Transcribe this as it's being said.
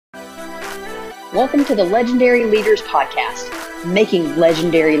Welcome to the Legendary Leaders Podcast, Making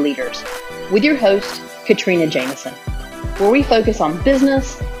Legendary Leaders, with your host, Katrina Jameson, where we focus on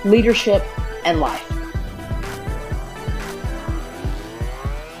business, leadership, and life.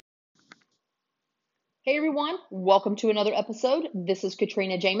 Hey everyone, welcome to another episode. This is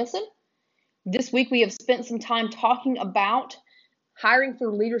Katrina Jameson. This week we have spent some time talking about hiring for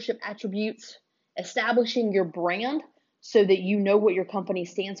leadership attributes, establishing your brand so that you know what your company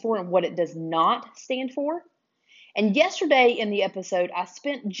stands for and what it does not stand for. And yesterday in the episode, I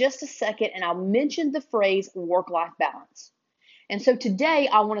spent just a second and I mentioned the phrase work-life balance. And so today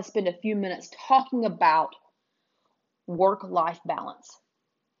I want to spend a few minutes talking about work-life balance.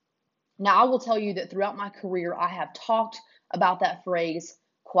 Now, I will tell you that throughout my career, I have talked about that phrase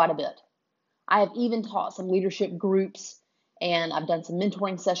quite a bit. I have even taught some leadership groups and I've done some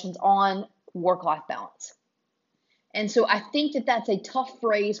mentoring sessions on work-life balance. And so I think that that's a tough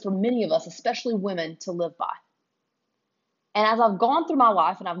phrase for many of us, especially women, to live by. And as I've gone through my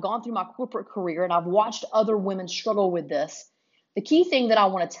life and I've gone through my corporate career and I've watched other women struggle with this, the key thing that I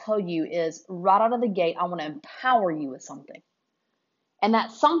want to tell you is right out of the gate, I want to empower you with something. And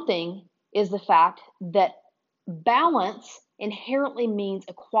that something is the fact that balance inherently means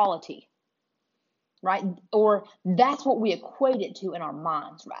equality, right? Or that's what we equate it to in our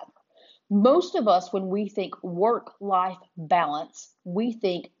minds, rather. Most of us, when we think work-life balance, we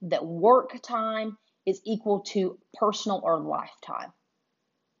think that work time is equal to personal or lifetime.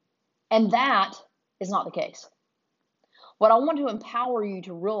 And that is not the case. What I want to empower you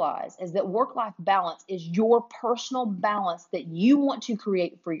to realize is that work-life balance is your personal balance that you want to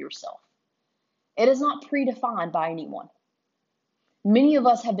create for yourself. It is not predefined by anyone. Many of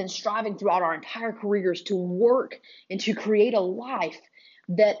us have been striving throughout our entire careers to work and to create a life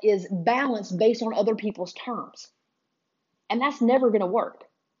that is balanced based on other people's terms. And that's never going to work.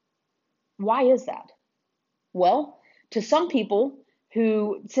 Why is that? Well, to some people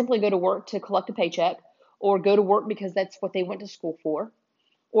who simply go to work to collect a paycheck, or go to work because that's what they went to school for,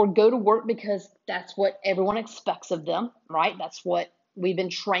 or go to work because that's what everyone expects of them, right? That's what we've been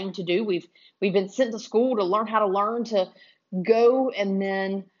trained to do. We've been sent to school to learn how to learn, to go and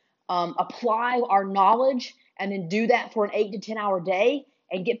then apply our knowledge and then do that for an 8 to 10 hour day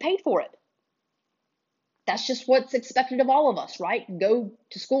and get paid for it. That's just what's expected of all of us, right? Go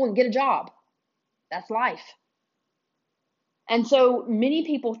to school and get a job. That's life. And so many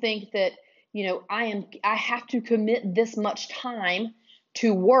people think that, I have to commit this much time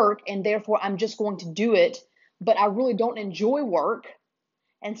to work and therefore I'm just going to do it, but I really don't enjoy work.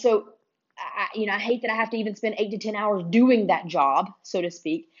 And so I hate that I have to even spend 8 to 10 hours doing that job, so to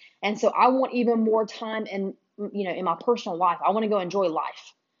speak. And so I want even more time in my personal life. I want to go enjoy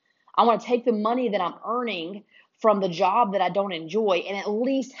life. I want to take the money that I'm earning from the job that I don't enjoy and at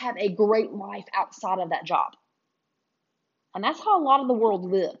least have a great life outside of that job. And that's how a lot of the world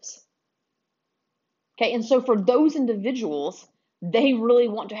lives. Okay, and so for those individuals, they really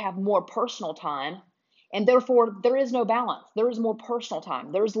want to have more personal time, and therefore there is no balance. There is more personal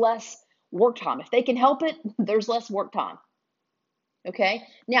time. There's less work time. If they can help it, there's less work time. Okay,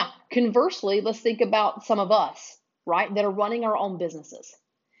 now conversely, let's think about some of us, right, that are running our own businesses,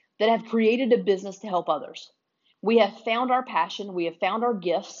 that have created a business to help others. We have found our passion, we have found our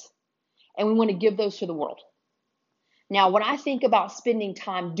gifts, and we want to give those to the world. Now, when I think about spending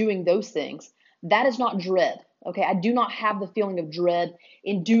time doing those things, that is not dread, okay? I do not have the feeling of dread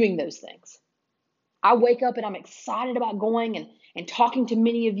in doing those things. I wake up and I'm excited about going and talking to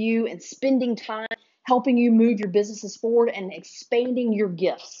many of you and spending time helping you move your businesses forward and expanding your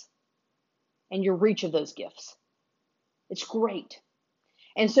gifts and your reach of those gifts. It's great.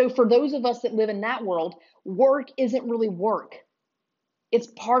 And so for those of us that live in that world, work isn't really work. It's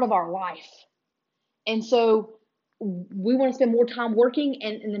part of our life. And so we want to spend more time working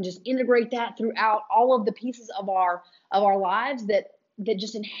and then just integrate that throughout all of the pieces of our lives that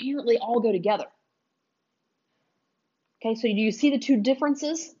just inherently all go together. Okay, so do you see the two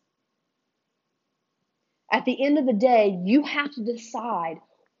differences? At the end of the day, you have to decide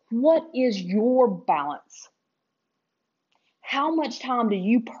what is your balance. How much time do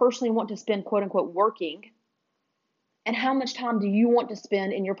you personally want to spend, quote unquote, working? And how much time do you want to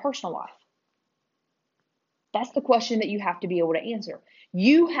spend in your personal life? That's the question that you have to be able to answer.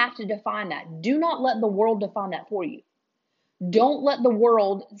 You have to define that. Do not let the world define that for you. Don't let the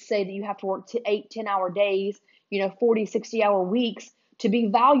world say that you have to work 8, 10 hour days, 40, 60 hour weeks to be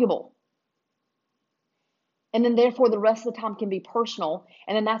valuable. And then therefore the rest of the time can be personal.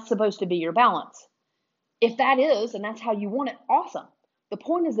 And then that's supposed to be your balance. If that is, and that's how you want it, awesome. The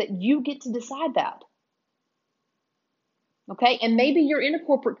point is that you get to decide that. Okay. And maybe you're in a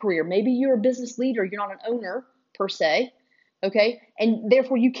corporate career. Maybe you're a business leader. You're not an owner per se. Okay. And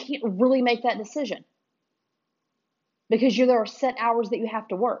therefore you can't really make that decision because there are set hours that you have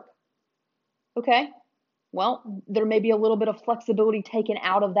to work. Okay. Well, there may be a little bit of flexibility taken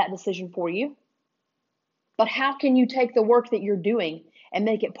out of that decision for you. But how can you take the work that you're doing and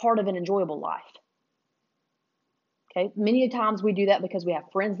make it part of an enjoyable life? Okay, many times we do that because we have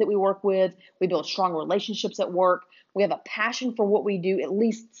friends that we work with, we build strong relationships at work, we have a passion for what we do, at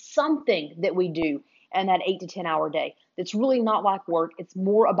least something that we do in that 8 to 10 hour day. That's really not like work. It's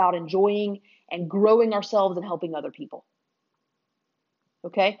more about enjoying and growing ourselves and helping other people.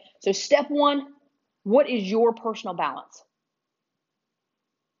 Okay, so step one, what is your personal balance?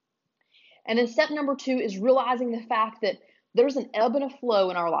 And then step number two is realizing the fact that there's an ebb and a flow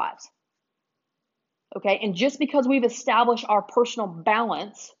in our lives. Okay, and just because we've established our personal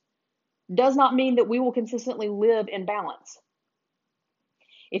balance does not mean that we will consistently live in balance.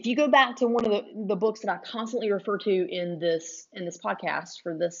 If you go back to one of the books that I constantly refer to in this podcast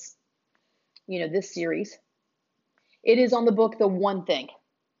for this, this series, it is on the book The One Thing.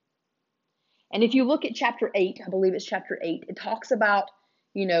 And if you look at chapter 8, I believe it's chapter 8, it talks about,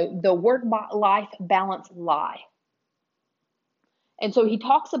 the work-life balance lie. And so he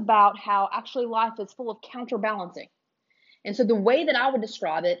talks about how actually life is full of counterbalancing. And so the way that I would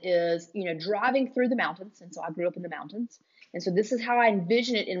describe it is, driving through the mountains. And so I grew up in the mountains. And so this is how I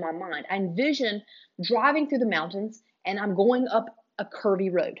envision it in my mind. I envision driving through the mountains and I'm going up a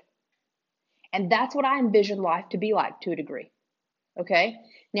curvy road. And that's what I envision life to be like to a degree. Okay.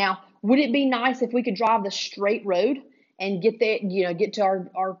 Now, would it be nice if we could drive the straight road and get there, get to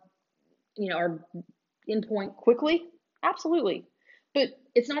our endpoint quickly? Absolutely. But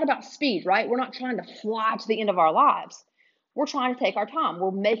it's not about speed, right? We're not trying to fly to the end of our lives. We're trying to take our time.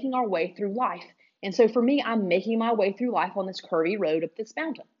 We're making our way through life. And so for me, I'm making my way through life on this curvy road up this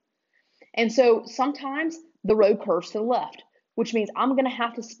mountain. And so sometimes the road curves to the left, which means I'm going to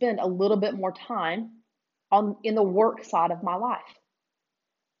have to spend a little bit more time in the work side of my life,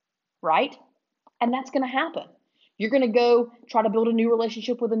 right? And that's going to happen. You're going to go try to build a new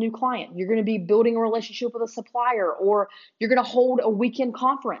relationship with a new client. You're going to be building a relationship with a supplier, or you're going to hold a weekend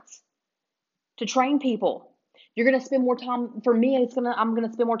conference to train people. You're going to spend more time. For me, I'm going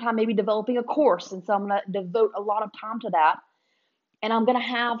to spend more time maybe developing a course. And so I'm going to devote a lot of time to that. And I'm going to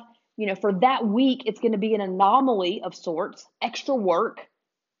have, for that week, it's going to be an anomaly of sorts, extra work.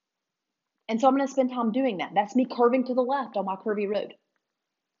 And so I'm going to spend time doing that. That's me curving to the left on my curvy road.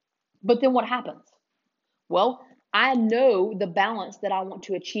 But then what happens? Well, I know the balance that I want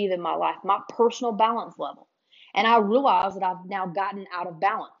to achieve in my life, my personal balance level. And I realize that I've now gotten out of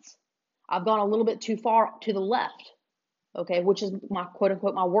balance. I've gone a little bit too far to the left, okay, which is my quote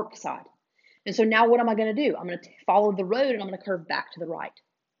unquote, my work side. And so now what am I going to do? I'm going to follow the road and I'm going to curve back to the right.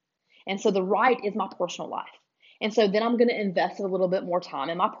 And so the right is my personal life. And so then I'm going to invest a little bit more time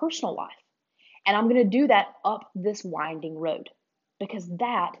in my personal life. And I'm going to do that up this winding road because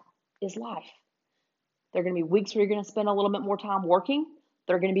that is life. There are going to be weeks where you're going to spend a little bit more time working.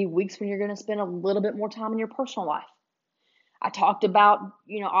 There are going to be weeks when you're going to spend a little bit more time in your personal life. I talked about,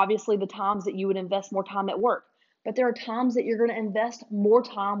 obviously the times that you would invest more time at work, but there are times that you're going to invest more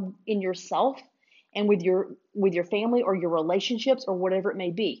time in yourself and with your family or your relationships or whatever it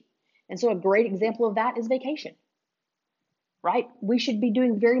may be. And so a great example of that is vacation, right? We should be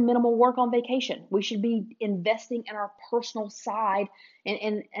doing very minimal work on vacation. We should be investing in our personal side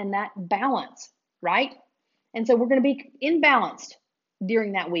and that balance, right? And so we're going to be imbalanced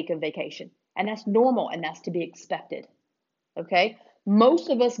during that week of vacation. And that's normal and that's to be expected. Okay. Most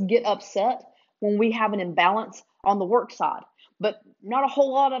of us get upset when we have an imbalance on the work side, but not a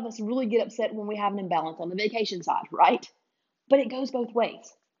whole lot of us really get upset when we have an imbalance on the vacation side, right? But it goes both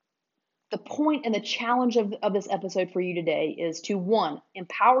ways. The point and the challenge of this episode for you today is to, one,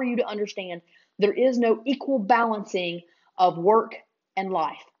 empower you to understand there is no equal balancing of work and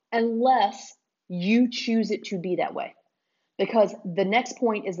life unless you choose it to be that way. Because the next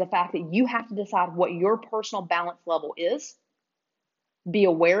point is the fact that you have to decide what your personal balance level is, be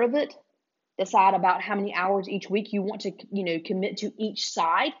aware of it, decide about how many hours each week you want to, commit to each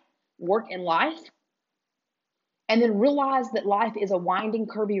side, work and life, and then realize that life is a winding,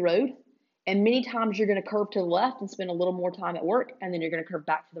 curvy road. And many times you're going to curve to the left and spend a little more time at work, and then you're going to curve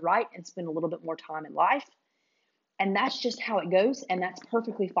back to the right and spend a little bit more time in life. And that's just how it goes, and that's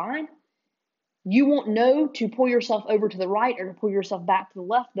perfectly fine. You won't know to pull yourself over to the right or to pull yourself back to the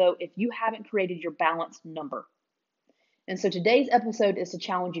left, though, if you haven't created your balanced number. And so today's episode is to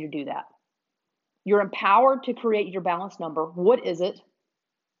challenge you to do that. You're empowered to create your balanced number. What is it?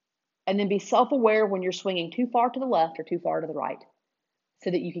 And then be self-aware when you're swinging too far to the left or too far to the right so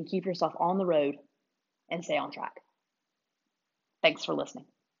that you can keep yourself on the road and stay on track. Thanks for listening.